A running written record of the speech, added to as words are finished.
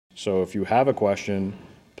So if you have a question,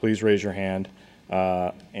 please raise your hand,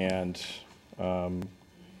 and we'll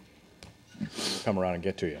come around and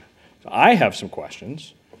get to you. So I have some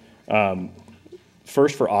questions.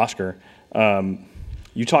 First for Oscar,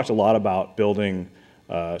 you talked a lot about building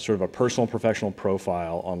sort of a personal professional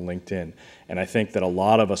profile on LinkedIn, and I think that a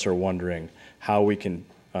lot of us are wondering how we can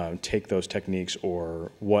take those techniques,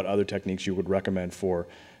 or what other techniques you would recommend for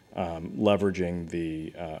leveraging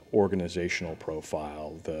the organizational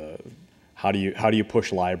profile. How do you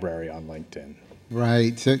push library on LinkedIn?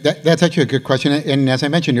 Right. So that's actually a good question. And as I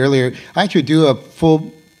mentioned earlier, I actually do a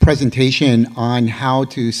full presentation on how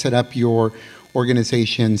to set up your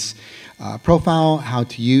organization's profile, how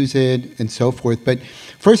to use it, and so forth. But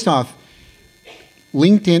first off,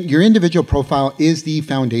 LinkedIn, your individual profile is the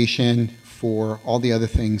foundation for all the other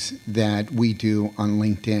things that we do on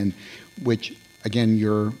LinkedIn, which, again,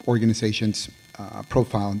 your organization's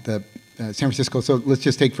profile, the San Francisco, so let's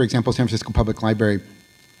just take, for example, San Francisco Public Library.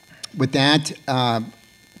 With that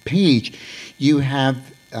page, you have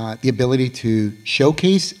the ability to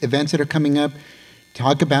showcase events that are coming up,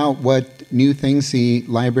 talk about what new things the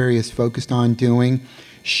library is focused on doing,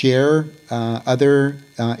 share other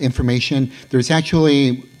information. There's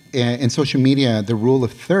actually, in social media, the rule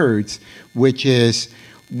of thirds, which is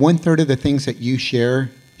 1/3 of the things that you share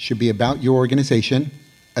should be about your organization.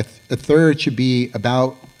 A third should be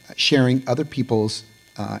about sharing other people's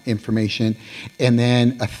information, and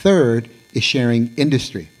then a third is sharing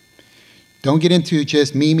industry. Don't get into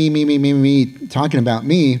just me, talking about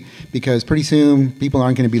me, because pretty soon people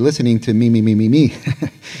aren't going to be listening to me.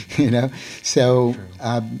 You know. So,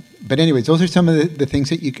 but anyways, those are some of the things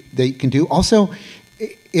that you can do. Also,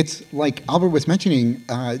 it's like Albert was mentioning,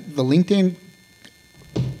 the LinkedIn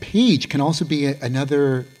page can also be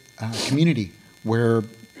another community where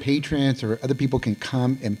patrons or other people can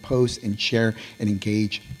come and post and share and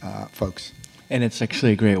engage folks. And it's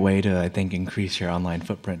actually a great way to, I think, increase your online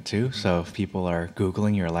footprint too. So if people are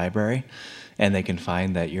Googling your library and they can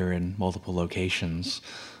find that you're in multiple locations,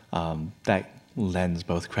 that lends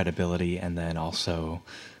both credibility and then also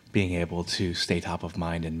being able to stay top of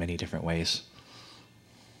mind in many different ways.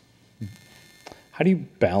 How do you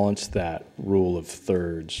balance that rule of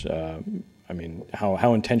thirds? I mean,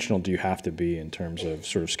 how intentional do you have to be in terms of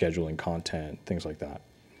sort of scheduling content, things like that?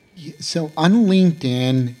 So on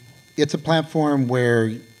LinkedIn, it's a platform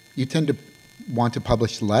where you tend to want to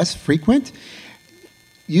publish less frequent.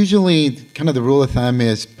 Usually, kind of the rule of thumb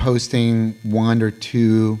is posting 1 or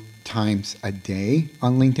 2 times a day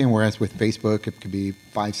on LinkedIn, whereas with Facebook, it could be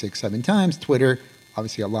 5, 6, 7 times. Twitter,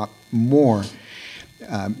 obviously a lot more.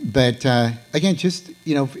 But again, just,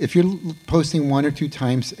 you know, if you're posting 1 or 2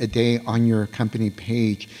 times a day on your company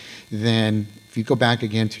page, then if you go back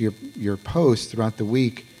again to your posts throughout the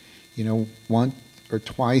week, you know, 1 or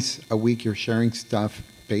twice a week you're sharing stuff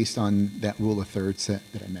based on that rule of thirds that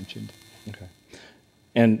I mentioned. Okay.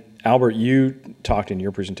 And Albert, you talked in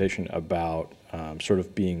your presentation about sort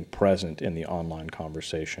of being present in the online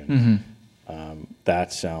conversation. Mm-hmm.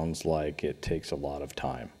 That sounds like it takes a lot of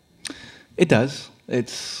time. It does.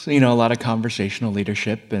 It's, you know, a lot of conversational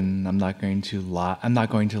leadership, and I'm not going to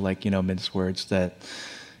like, you know, mince words that,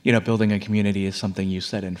 you know, building a community is something you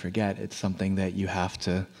set and forget. It's something that you have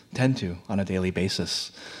to tend to on a daily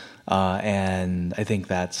basis. And I think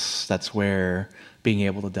that's where being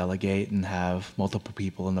able to delegate and have multiple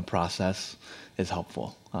people in the process is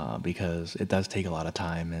helpful, because it does take a lot of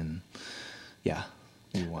time, and yeah,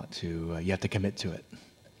 you have to commit to it.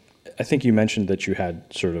 I think you mentioned that you had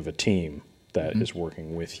sort of a team that is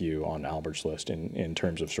working with you on Albert's List in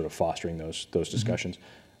terms of sort of fostering those discussions.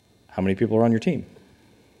 How many people are on your team?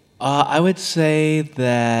 I would say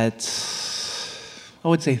 3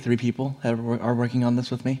 people are working on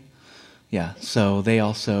this with me. Yeah, so they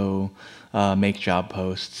also make job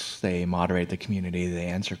posts, they moderate the community, they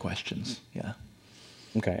answer questions, yeah.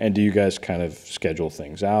 Okay, and do you guys kind of schedule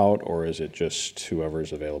things out, or is it just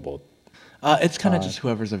whoever's available? It's kind of just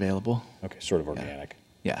whoever's available. Okay, sort of organic.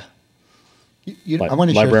 Yeah. I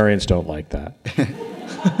want to librarians don't like that.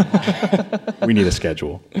 We need a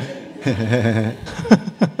schedule.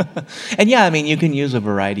 And yeah, I mean, you can use a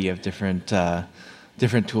variety of different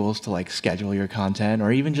tools to like schedule your content,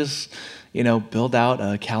 or even just, you know, build out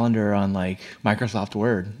a calendar on like Microsoft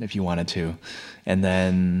Word if you wanted to, and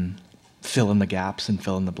then fill in the gaps and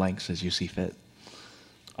fill in the blanks as you see fit.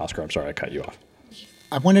 Oscar, I'm sorry I cut you off.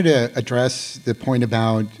 I wanted to address the point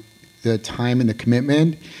about the time and the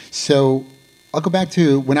commitment. So I'll go back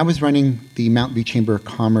to when I was running the Mountain View Chamber of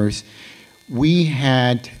Commerce. We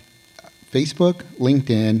had Facebook,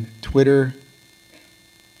 LinkedIn, Twitter,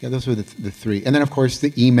 Yeah, those were the three. And then, of course,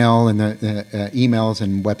 the email and the emails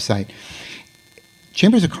and website.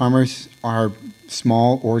 Chambers of Commerce are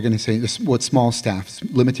small organizations with small staffs,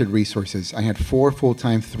 limited resources. I had 4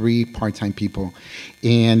 full-time, 3 part-time people.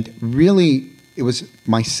 And really, it was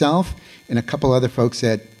myself and a couple other folks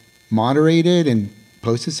that moderated and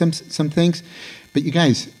posted some things. But you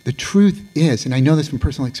guys, the truth is, and I know this from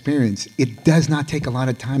personal experience, it does not take a lot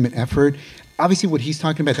of time and effort. Obviously, what he's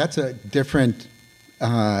talking about, that's a different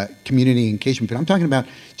community engagement, but I'm talking about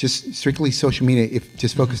just strictly social media, if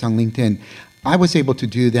just focused on LinkedIn. I was able to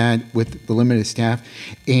do that with the limited staff,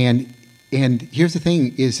 and here's the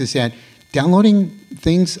thing is that downloading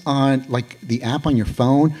things on like the app on your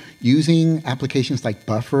phone, using applications like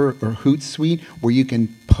Buffer or Hootsuite, where you can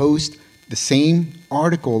post the same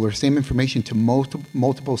article or same information to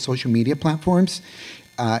multiple social media platforms.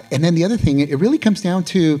 And then the other thing, it really comes down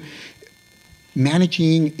to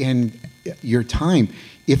managing in your time.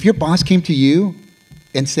 If your boss came to you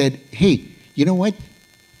and said, hey, you know what?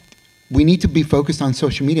 We need to be focused on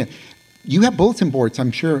social media. You have bulletin boards,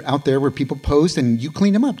 I'm sure, out there where people post and you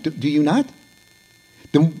clean them up. Do you not?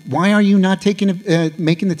 Then why are you not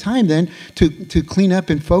making the time then to clean up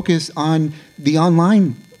and focus on the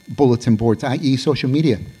online bulletin boards, i.e. social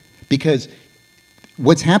media? Because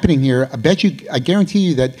what's happening here, I guarantee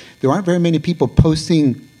you that there aren't very many people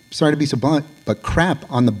posting, sorry to be so blunt, but crap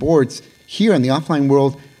on the boards here in the offline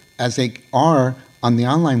world as they are on the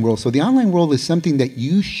online world. So the online world is something that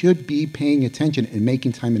you should be paying attention and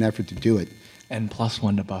making time and effort to do it. And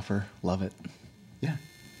 +1 to Buffer. Love it. Yeah.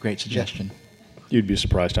 Great suggestion. You'd be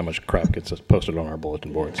surprised how much crap gets posted on our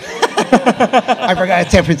bulletin boards. I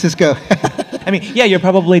forgot San Francisco. I mean, yeah, you're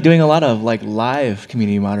probably doing a lot of like live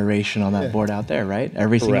community moderation on that board out there, right?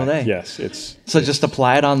 Every single day. Yes, So just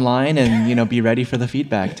apply it online and be ready for the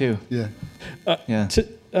feedback too. Yeah. Yeah.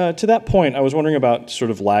 To that point, I was wondering about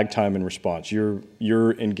sort of lag time in response. You're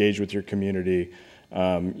engaged with your community.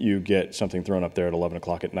 You get something thrown up there at 11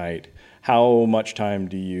 o'clock at night. How much time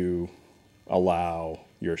do you allow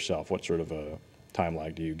yourself? What sort of a time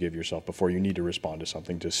lag do you give yourself before you need to respond to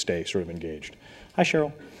something to stay sort of engaged? Hi,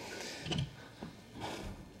 Cheryl.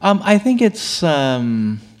 I think it's.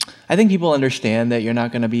 I think people understand that you're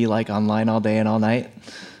not going to be like online all day and all night.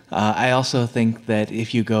 I also think that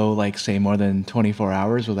if you go like say more than 24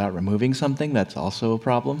 hours without removing something, that's also a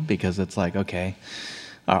problem because it's like, okay,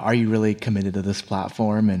 are you really committed to this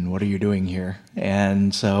platform and what are you doing here?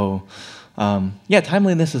 And so, yeah,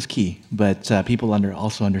 timeliness is key, but people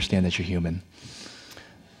also understand that you're human.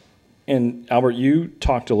 And Albert, you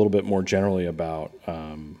talked a little bit more generally about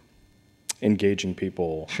engaging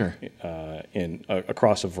people Sure.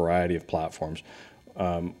 Across a variety of platforms.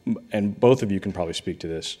 And both of you can probably speak to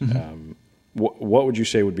this. Mm-hmm. What would you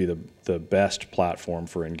say would be the best platform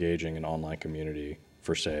for engaging an online community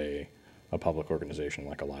for, say, a public organization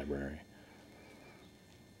like a library?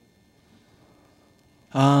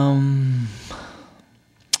 I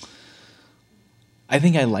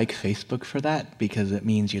think I like Facebook for that because it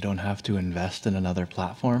means you don't have to invest in another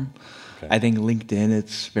platform. Okay. I think LinkedIn,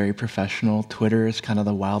 it's very professional. Twitter is kind of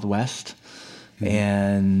the Wild West. Mm-hmm.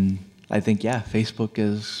 And I think, yeah, Facebook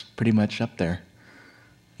is pretty much up there.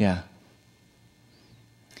 Yeah.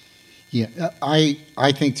 Yeah, I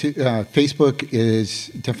think Facebook is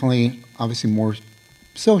definitely, obviously, more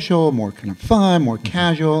social, more kind of fun, more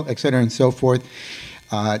casual, et cetera, and so forth.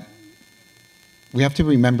 We have to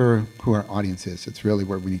remember who our audience is. It's really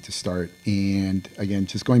where we need to start. And again,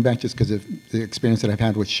 just going back just because of the experience that I've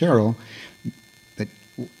had with Cheryl, that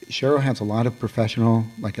Cheryl has a lot of professional,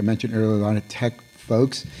 like I mentioned earlier, a lot of tech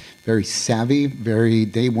folks, very savvy,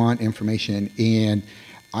 they want information. And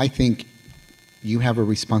I think you have a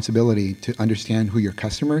responsibility to understand who your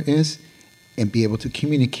customer is and be able to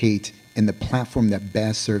communicate in the platform that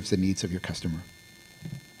best serves the needs of your customer.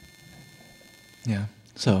 Yeah.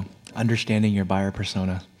 So understanding your buyer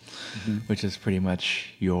persona, mm-hmm. which is pretty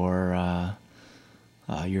much your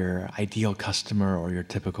ideal customer or your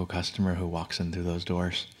typical customer who walks in through those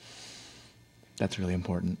doors. That's really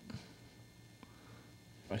important.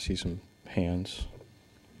 I see some hands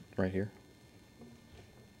right here.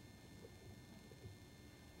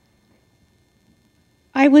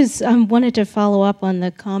 I wanted to follow up on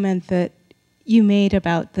the comment that you made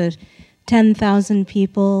about the 10,000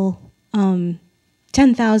 people,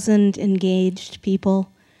 10,000 engaged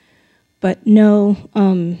people, but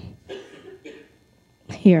no,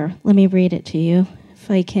 here, let me read it to you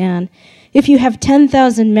if I can. If you have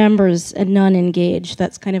 10,000 members and none engaged,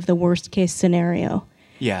 that's kind of the worst case scenario.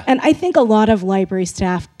 Yeah. And I think a lot of library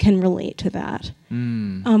staff can relate to that.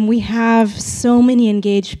 We have so many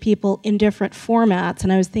engaged people in different formats,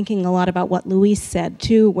 and I was thinking a lot about what Luis said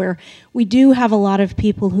too, where we do have a lot of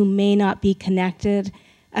people who may not be connected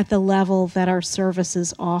at the level that our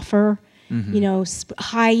services offer. You know,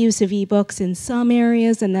 high use of ebooks in some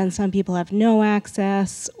areas, and then some people have no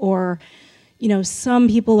access, or, you know, some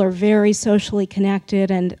people are very socially connected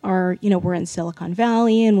and are, you know, we're in Silicon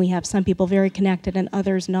Valley, and we have some people very connected and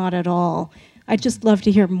others not at all. I'd just love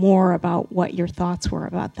to hear more about what your thoughts were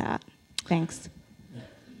about that. Thanks.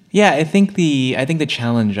 Yeah, I think the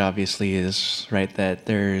challenge obviously is, right, that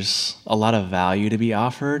there's a lot of value to be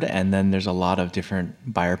offered, and then there's a lot of different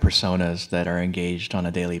buyer personas that are engaged on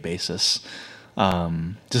a daily basis.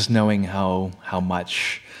 Just knowing how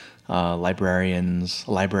much libraries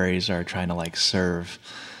are trying to like serve,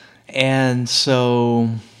 and so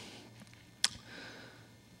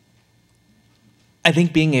I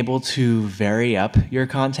think being able to vary up your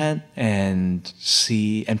content and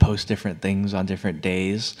see and post different things on different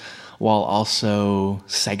days while also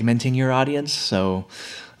segmenting your audience. So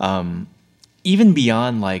even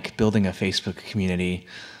beyond like building a Facebook community,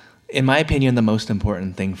 in my opinion, the most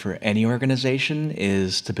important thing for any organization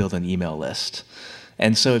is to build an email list.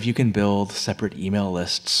 And so if you can build separate email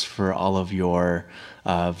lists for all of your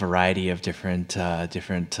variety of different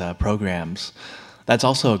programs, that's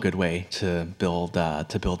also a good way to build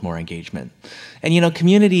more engagement. And you know,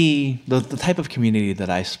 community, the type of community that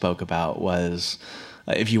I spoke about was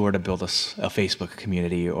if you were to build a Facebook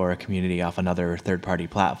community or a community off another third-party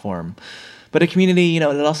platform. But a community, you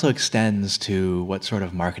know, it also extends to what sort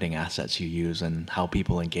of marketing assets you use and how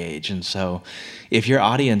people engage. And so if your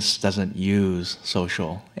audience doesn't use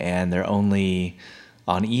social and they're only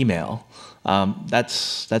on email,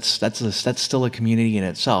 that's still a community in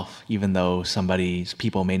itself. Even though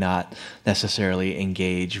people may not necessarily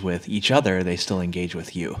engage with each other, they still engage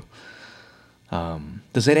with you.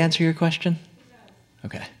 Does that answer your question?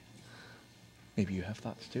 Okay. Maybe you have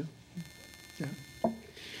thoughts too? Yeah.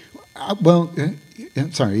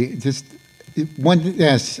 Sorry, just one,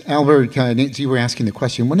 yes, Albert, you were asking the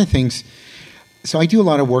question. One of the things, so I do a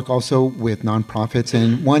lot of work also with nonprofits,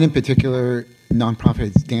 and one in particular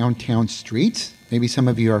nonprofit is Downtown Streets. Maybe some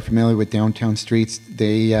of you are familiar with Downtown Streets.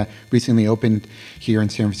 They recently opened here in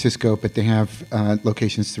San Francisco, but they have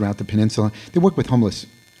locations throughout the peninsula. They work with homeless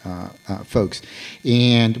folks.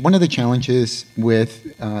 And one of the challenges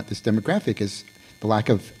with this demographic is the lack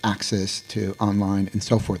of access to online and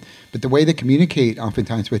so forth. But the way they communicate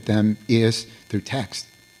oftentimes with them is through text,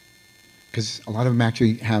 because a lot of them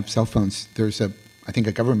actually have cell phones. There's I think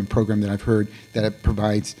a government program that I've heard that it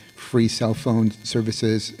provides free cell phone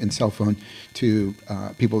services and cell phone to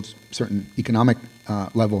people's certain economic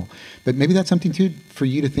level. But maybe that's something too for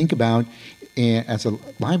you to think about as a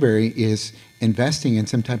library, is investing in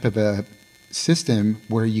some type of a system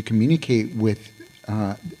where you communicate with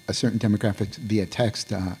a certain demographic via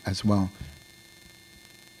text as well.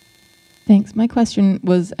 Thanks. My question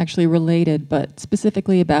was actually related, but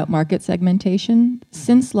specifically about market segmentation.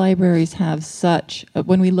 Since libraries have such,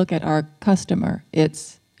 when we look at our customer,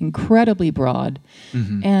 it's incredibly broad,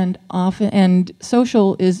 and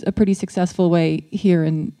social is a pretty successful way here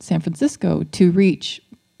in San Francisco to reach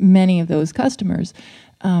many of those customers.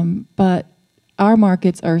 But our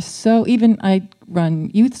markets are so, even I run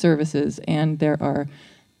youth services, and there are,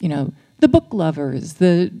 you know, the book lovers,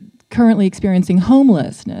 the currently experiencing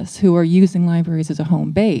homelessness who are using libraries as a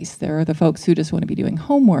home base. There are the folks who just want to be doing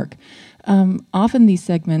homework. Often these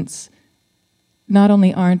segments not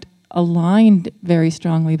only aren't aligned very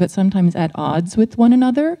strongly, but sometimes at odds with one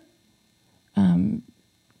another,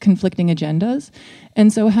 conflicting agendas.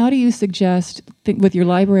 And so how do you suggest, with your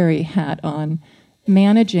library hat on,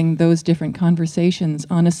 managing those different conversations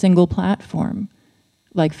on a single platform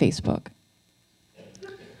like Facebook?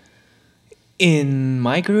 In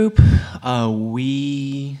my group,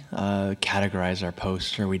 we categorize our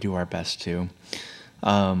posts, or we do our best to.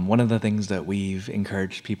 One of the things that we've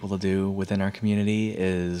encouraged people to do within our community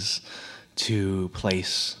is to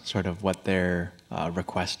place sort of what their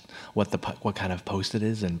what kind of post it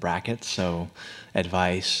is in brackets, so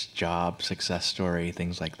advice, job, success story,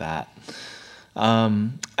 things like that.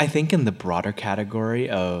 I think in the broader category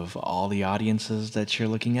of all the audiences that you're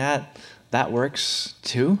looking at, that works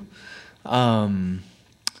too. I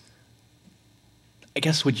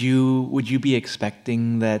guess would you be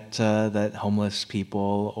expecting that that homeless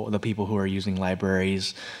people, or the people who are using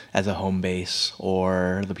libraries as a home base,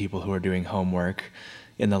 or the people who are doing homework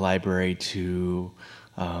in the library to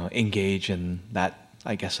engage in that?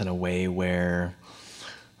 I guess in a way where,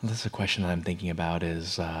 well, that's a question that I'm thinking about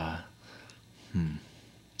is,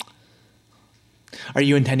 are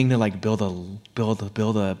you intending to like build a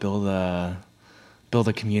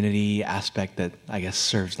community aspect that I guess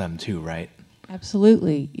serves them too, right?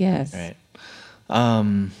 Absolutely, yes. Right.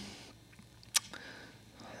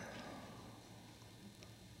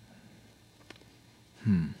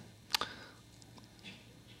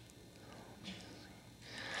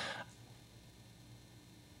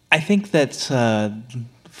 I think that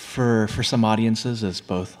for some audiences, it's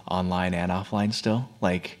both online and offline still.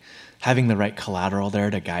 Like having the right collateral there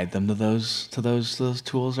to guide them to those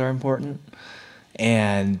tools are important,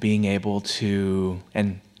 and being able to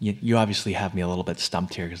you obviously have me a little bit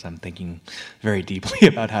stumped here because I'm thinking very deeply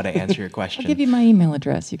about how to answer your question. I'll give you my email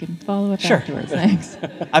address. You can follow up Sure. afterwards. Thanks.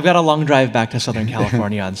 I've got a long drive back to Southern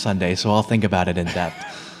California on Sunday, so I'll think about it in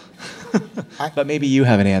depth. But maybe you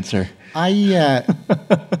have an answer. I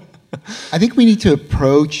think we need to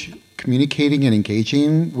approach communicating and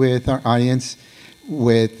engaging with our audience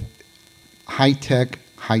with high tech,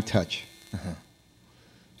 high touch.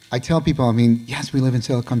 I tell people, I mean, yes, we live in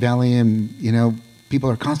Silicon Valley, and people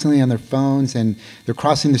are constantly on their phones, and they're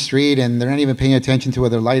crossing the street, and they're not even paying attention to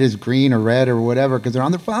whether light is green or red or whatever because they're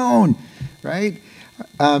on their phone, right?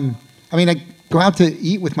 I mean, I go out to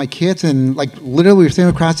eat with my kids, and like literally we're sitting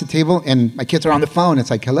across the table, and my kids are on the phone. It's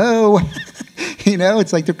like, hello,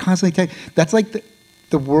 it's like they're constantly that's like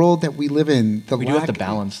the world that we live in. We do have to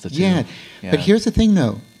balance the two. Yeah, but here's the thing,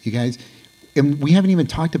 though, you guys, and we haven't even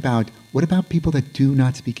talked about what about people that do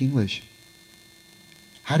not speak English?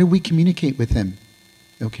 How do we communicate with them?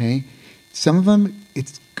 Okay, some of them,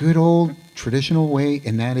 it's good old traditional way,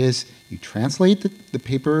 and that is you translate the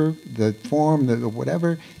paper, the form, the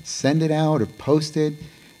whatever, send it out or post it.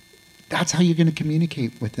 That's how you're going to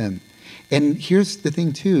communicate with them. And here's the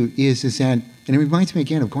thing too, is that, and it reminds me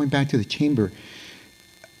again of going back to the chamber,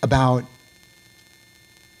 about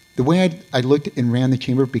the way I looked and ran the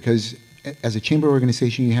chamber, because as a chamber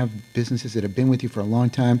organization, you have businesses that have been with you for a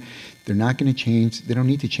long time. They're not going to change. They don't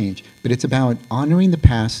need to change. But it's about honoring the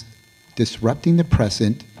past, disrupting the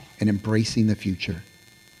present, and embracing the future.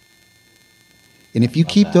 And if you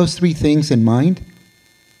keep those three things in mind,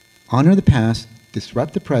 honor the past,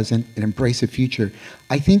 disrupt the present, and embrace the future,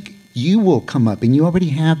 I think you will come up, and you already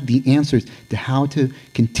have the answers to how to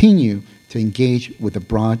continue to engage with the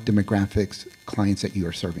broad demographics clients that you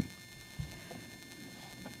are serving.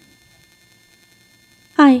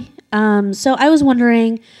 Hi. So I was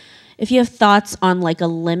wondering if you have thoughts on like a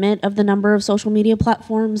limit of the number of social media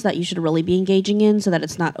platforms that you should really be engaging in so that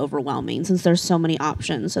it's not overwhelming, since there's so many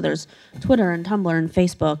options. So there's Twitter and Tumblr and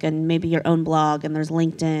Facebook and maybe your own blog, and there's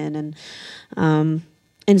LinkedIn and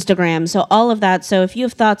Instagram. So all of that. So if you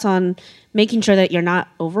have thoughts on making sure that you're not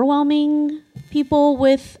overwhelming people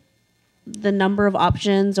with the number of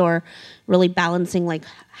options, or really balancing like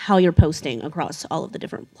how you're posting across all of the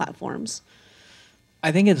different platforms.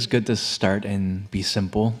 I think it's good to start and be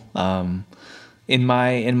simple. In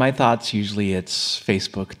my thoughts, usually it's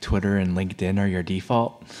Facebook, Twitter, and LinkedIn are your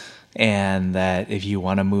default, and that if you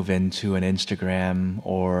want to move into an Instagram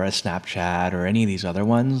or a Snapchat or any of these other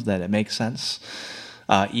ones, that it makes sense.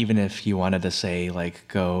 Even if you wanted to say like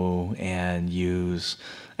go and use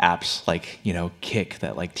apps like Kik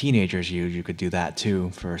that like teenagers use, you could do that too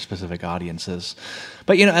for specific audiences.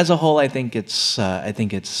 But as a whole, I think it's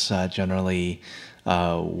generally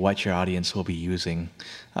what your audience will be using,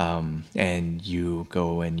 and you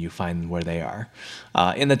go and you find where they are.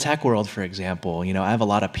 In the tech world, for example, I have a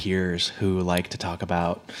lot of peers who like to talk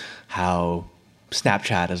about how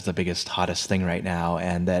Snapchat is the biggest, hottest thing right now,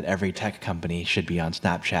 and that every tech company should be on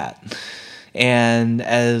Snapchat. And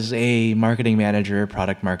as a marketing manager,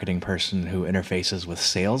 product marketing person who interfaces with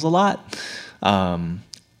sales a lot,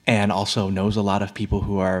 and also knows a lot of people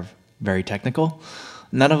who are very technical,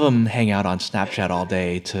 none of them hang out on Snapchat all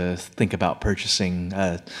day to think about purchasing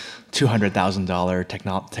a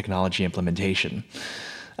 $200,000 technology implementation.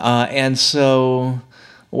 And so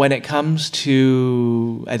when it comes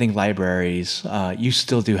to, I think, libraries, you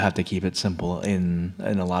still do have to keep it simple in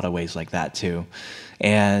a lot of ways like that too.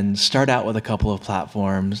 And start out with a couple of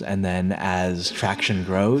platforms, and then as traction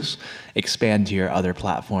grows, expand to your other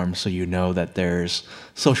platforms so you know that there's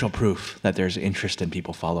social proof, that there's interest in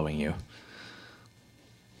people following you.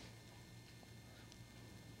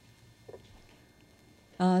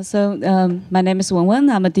 My name is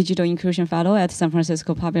Wenwen. I'm a digital inclusion fellow at San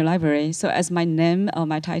Francisco Public Library. So as my name or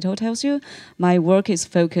my title tells you, my work is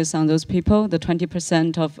focused on those people, the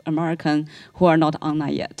 20% of Americans who are not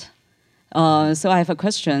online yet. So I have a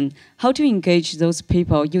question. How to engage those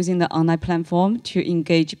people using the online platform to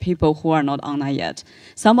engage people who are not online yet?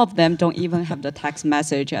 Some of them don't even have the text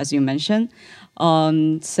message, as you mentioned.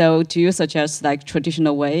 So do you suggest like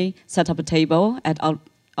traditional way, set up a table at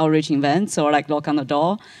outreach events or like knock on the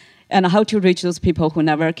door? And how to reach those people who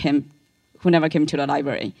never came to the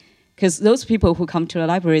library? Because those people who come to the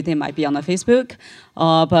library, they might be on the Facebook,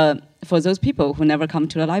 but for those people who never come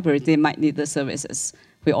to the library, they might need the services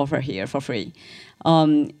we offer here for free.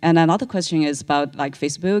 And another question is about like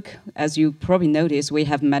Facebook. As you probably noticed, we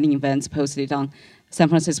have many events posted on San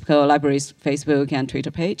Francisco Library's Facebook and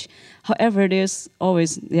Twitter page. However, there's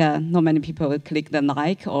always, not many people click the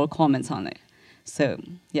like or comments on it. So,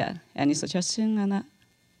 any suggestion on that?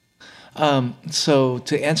 So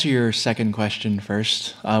to answer your second question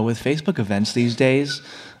first, with Facebook events these days,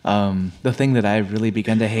 the thing that I've really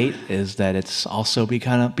begun to hate is that it's also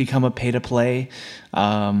become a pay-to-play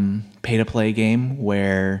game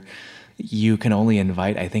where you can only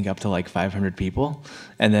invite, I think, up to like 500 people.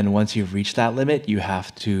 And then once you've reached that limit, you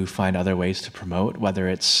have to find other ways to promote, whether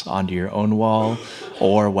it's onto your own wall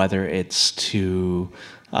or whether it's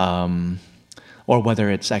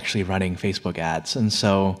actually running Facebook ads. And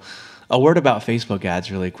so a word about Facebook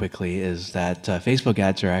ads really quickly is that Facebook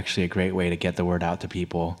ads are actually a great way to get the word out to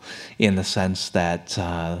people in the sense that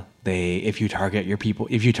if you target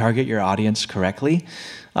your audience correctly,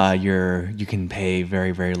 you can pay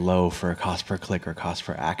very, very low for cost per click or cost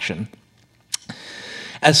per action.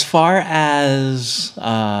 As far as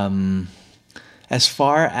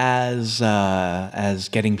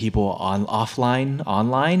getting people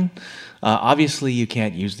online, obviously you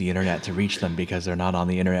can't use the internet to reach them because they're not on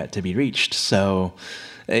the internet to be reached. So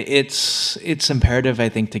it's imperative, I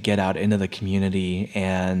think, to get out into the community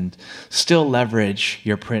and still leverage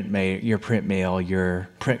your print mail, your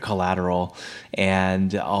print collateral,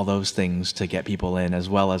 and all those things to get people in, as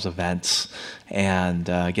well as events, and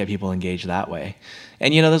get people engaged that way.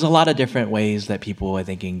 And there's a lot of different ways that people, I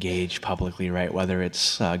think, engage publicly, right? Whether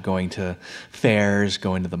it's going to fairs,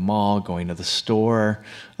 going to the mall, going to the store,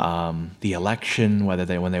 the election,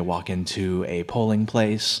 when they walk into a polling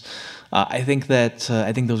place. I think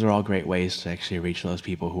those are all great ways to actually reach those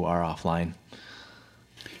people who are offline.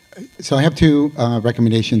 So I have two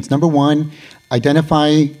recommendations. Number one,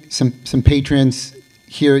 identify some patrons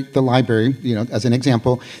here at the library, as an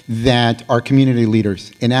example, that are community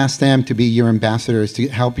leaders, and ask them to be your ambassadors to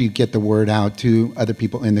help you get the word out to other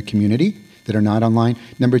people in the community that are not online.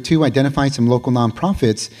 Number two, identify some local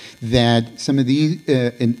nonprofits that some of these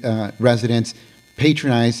residents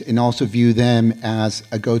patronize and also view them as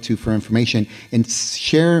a go-to for information, and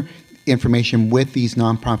share information with these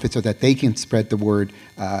nonprofits so that they can spread the word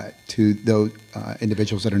to those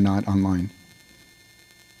individuals that are not online.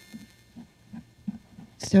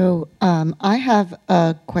 So I have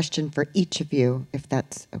a question for each of you, if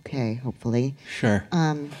that's okay, hopefully. Sure.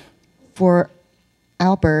 For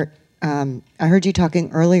Albert, I heard you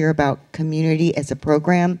talking earlier about community as a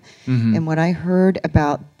program, and what I heard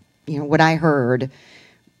about, what I heard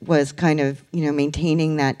was kind of,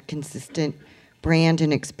 maintaining that consistent brand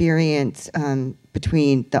and experience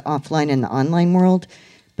between the offline and the online world.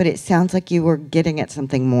 But it sounds like you were getting at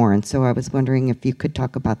something more, and so I was wondering if you could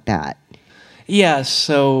talk about that. Yeah,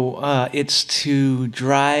 so it's to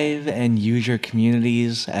drive and use your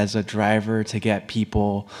communities as a driver to get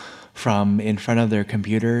people from in front of their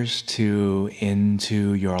computers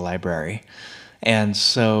into your library. And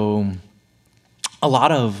so a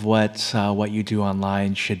lot of what you do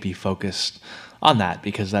online should be focused on that,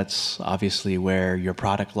 because that's obviously where your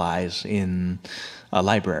product lies in a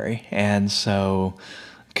library. And so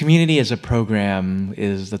community as a program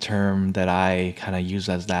is the term that I kind of use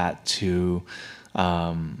as that to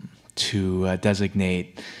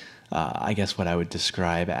designate, I guess, what I would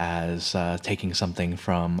describe as taking something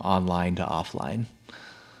from online to offline.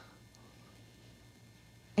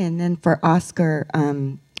 And then for Oscar,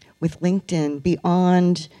 with LinkedIn,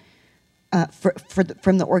 beyond,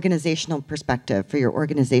 from the organizational perspective, for your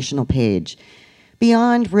organizational page,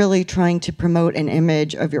 beyond really trying to promote an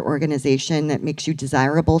image of your organization that makes you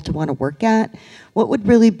desirable to want to work at, what would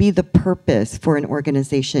really be the purpose for an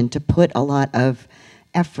organization to put a lot of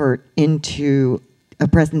effort into a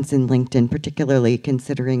presence in LinkedIn, particularly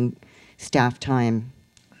considering staff time,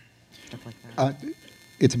 stuff like that?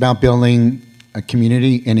 It's about building a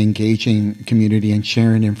community and engaging community and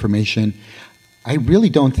sharing information. I really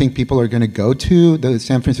don't think people are going to go to the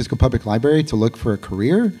San Francisco Public Library to look for a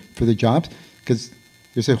career, for the jobs, because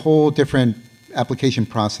there's a whole different application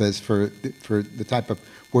process for the type of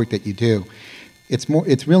work that you do.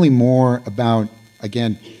 It's really more about,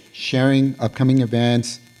 again, sharing upcoming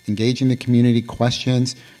events, engaging the community,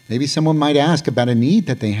 questions. Maybe someone might ask about a need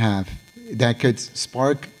that they have that could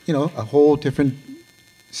spark, a whole different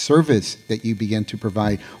service that you begin to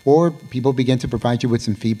provide, or people begin to provide you with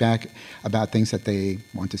some feedback about things that they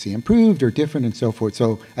want to see improved or different and so forth.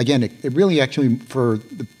 So again, it really actually, for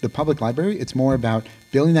the public library, it's more about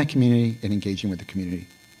building that community and engaging with the community.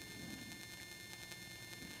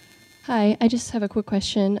 Hi, I just have a quick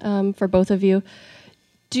question for both of you.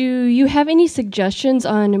 Do you have any suggestions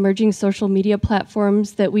on emerging social media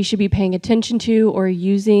platforms that we should be paying attention to or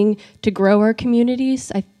using to grow our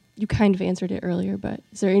communities? You kind of answered it earlier, but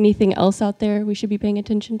is there anything else out there we should be paying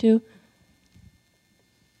attention to?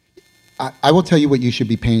 I will tell you what you should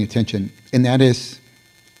be paying attention, and that is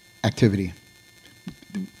activity.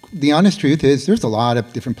 The honest truth is there's a lot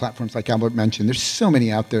of different platforms like Albert mentioned. There's so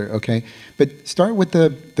many out there, okay? But start with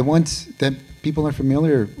the ones that people are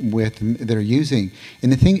familiar with and that are using.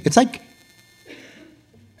 And the thing, it's like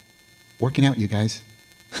working out, you guys.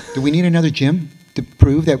 Do we need another gym to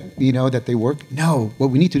prove that, that they work? No.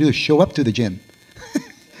 What we need to do is show up to the gym.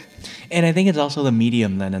 And I think it's also the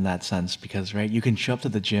medium then in that sense, because, right, you can show up to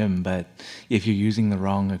the gym, but if you're using the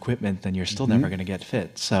wrong equipment, then you're still never going to get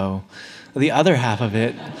fit. So the other half of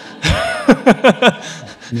it,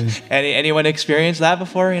 anyone experienced that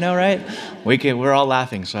before, right? We're all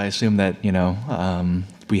laughing, so I assume that,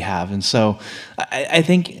 we have. And so I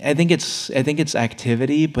think it's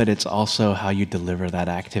activity, but it's also how you deliver that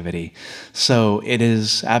activity. So it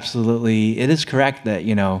is correct that,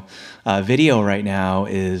 video right now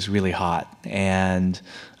is really hot, and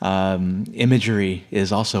imagery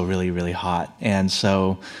is also really, really hot. And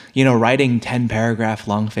so, writing 10-paragraph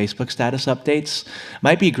long Facebook status updates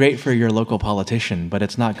might be great for your local politician, but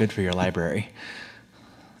it's not good for your library.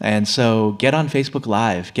 And so get on Facebook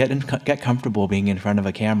Live, get comfortable being in front of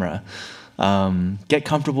a camera. Get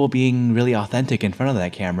comfortable being really authentic in front of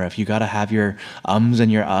that camera. If you got to have your ums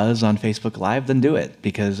and your uhs on Facebook Live, then do it,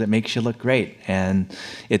 because it makes you look great. And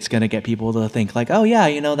it's going to get people to think like, oh yeah,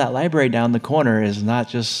 that library down the corner is not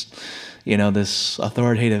just, this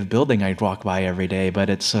authoritative building I walk by every day, but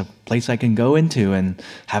it's a place I can go into and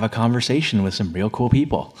have a conversation with some real cool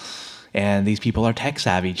people. And these people are tech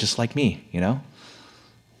savvy, just like me,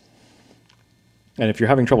 And if you're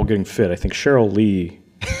having trouble getting fit, I think Cheryl Lee,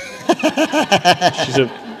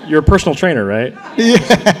 you're a personal trainer, right?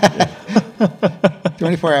 Yeah.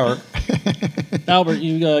 24-hour. Albert,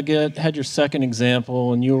 you had your second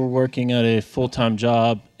example, and you were working at a full-time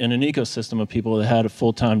job in an ecosystem of people that had a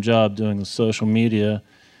full-time job doing the social media.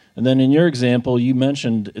 And then in your example, you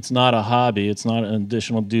mentioned it's not a hobby, it's not an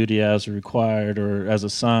additional duty as required or as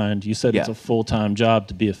assigned. You said it's a full-time job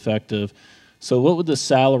to be effective. So what would the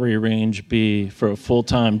salary range be for a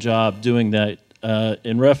full-time job doing that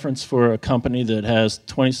in reference for a company that has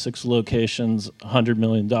 26 locations, $100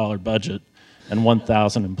 million budget, and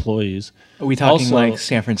 1,000 employees? Are we talking also, like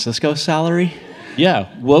San Francisco salary?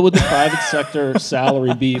 Yeah. What would the private sector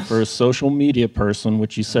salary be for a social media person,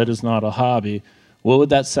 which you said is not a hobby? What would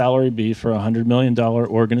that salary be for a $100 million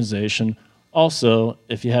organization? Also,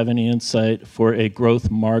 if you have any insight for a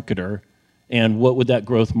growth marketer, and what would that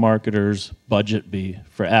growth marketer's budget be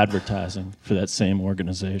for advertising for that same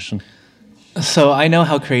organization? So I know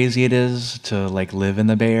how crazy it is to live in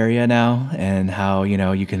the Bay Area now, and how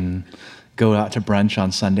you can go out to brunch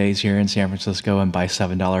on Sundays here in San Francisco and buy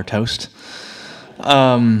 $7 toast.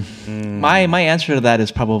 My answer to that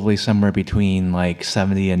is probably somewhere between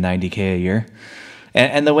 70 and 90K a year.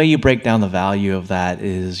 And the way you break down the value of that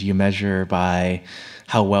is you measure by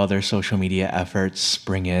how well their social media efforts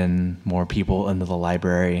bring in more people into the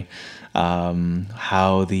library,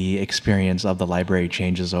 how the experience of the library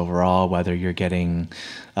changes overall, whether you're getting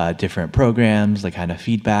different programs, the kind of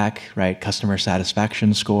feedback, right, customer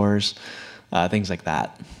satisfaction scores, things like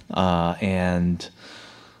that. And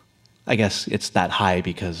I guess it's that high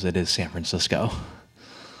because it is San Francisco.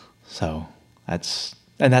 So that's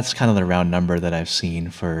kind of the round number that I've seen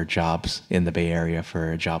for jobs in the Bay Area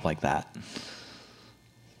for a job like that.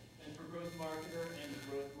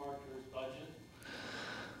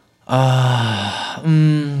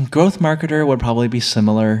 Growth marketer would probably be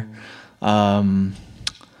similar. Budget's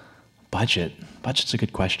a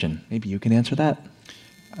good question. Maybe you can answer that.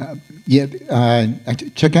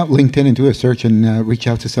 Check out LinkedIn and do a search and reach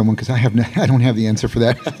out to someone, because I don't have the answer for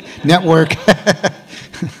that. Network.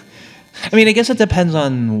 I mean, I guess it depends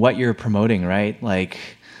on what you're promoting, right?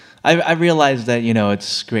 I realized that,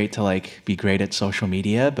 it's great to be great at social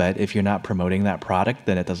media, but if you're not promoting that product,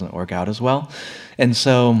 then it doesn't work out as well. And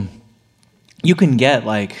so, you can get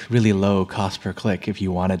like really low cost per click if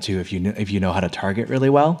you wanted to, if you know how to target really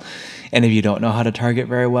well. And if you don't know how to target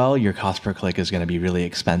very well, your cost per click is going to be really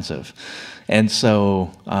expensive. And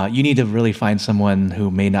so you need to really find someone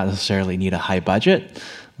who may not necessarily need a high budget,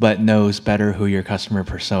 but knows better who your customer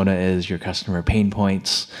persona is, your customer pain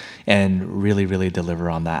points, and really, really deliver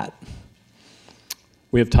on that.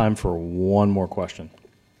 We have time for one more question.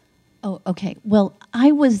 Oh, okay. Well, I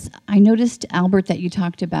noticed, Albert, that you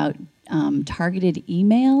talked about targeted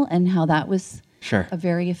email and how that was Sure.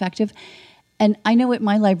 very effective. And I know at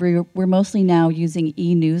my library, we're mostly now using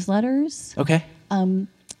e-newsletters Okay.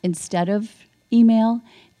 instead of email.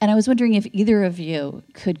 And I was wondering if either of you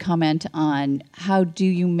could comment on how do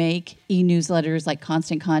you make e-newsletters like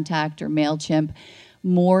Constant Contact or MailChimp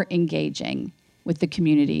more engaging with the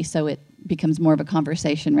community so it becomes more of a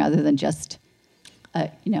conversation rather than just,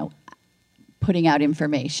 putting out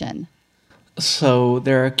information. So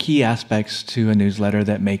there are key aspects to a newsletter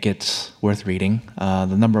that make it worth reading. The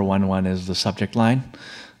number one is the subject line.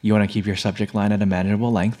 You want to keep your subject line at a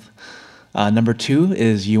manageable length. Number two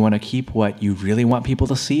is you want to keep what you really want people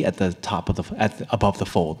to see at the top of above the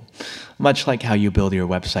fold, much like how you build your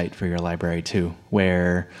website for your library too,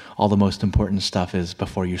 where all the most important stuff is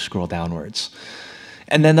before you scroll downwards.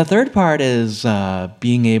 And then the third part is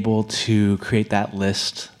being able to create that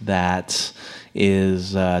list that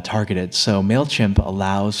is targeted. So MailChimp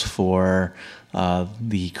allows for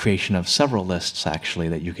the creation of several lists actually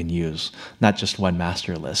that you can use, not just one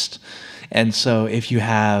master list. And so if you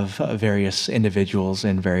have various individuals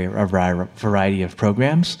in a variety of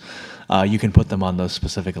programs, you can put them on those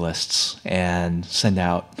specific lists and send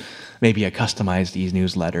out maybe a customized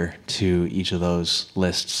e-newsletter to each of those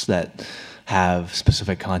lists that have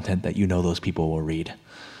specific content that you know those people will read.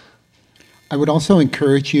 I would also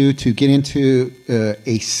encourage you to get into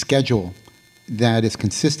a schedule that is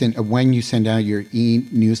consistent of when you send out your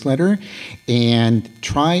e-newsletter, and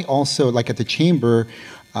try also, like at the Chamber,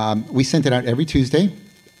 we sent it out every Tuesday,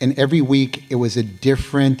 and every week it was a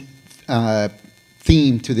different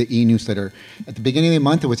theme to the e-newsletter. At the beginning of the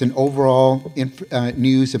month, it was an overall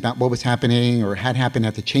news about what was happening or had happened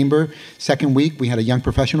at the Chamber. Second week, we had a young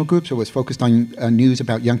professional group, so it was focused on news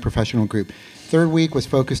about young professional group. Third week was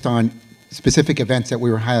focused on specific events that we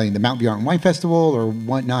were highlighting, the Mount Beer Wine Festival or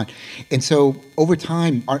whatnot. And so over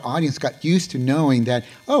time, our audience got used to knowing that,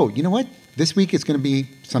 oh, you know what? This week is going to be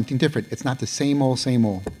something different. It's not the same old, same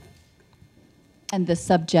old. And the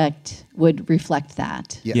subject would reflect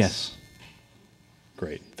that. Yes.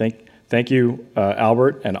 Great. Thank you,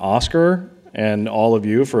 Albert and Oscar, and all of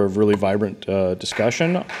you for a really vibrant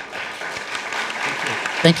discussion.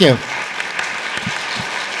 Thank you.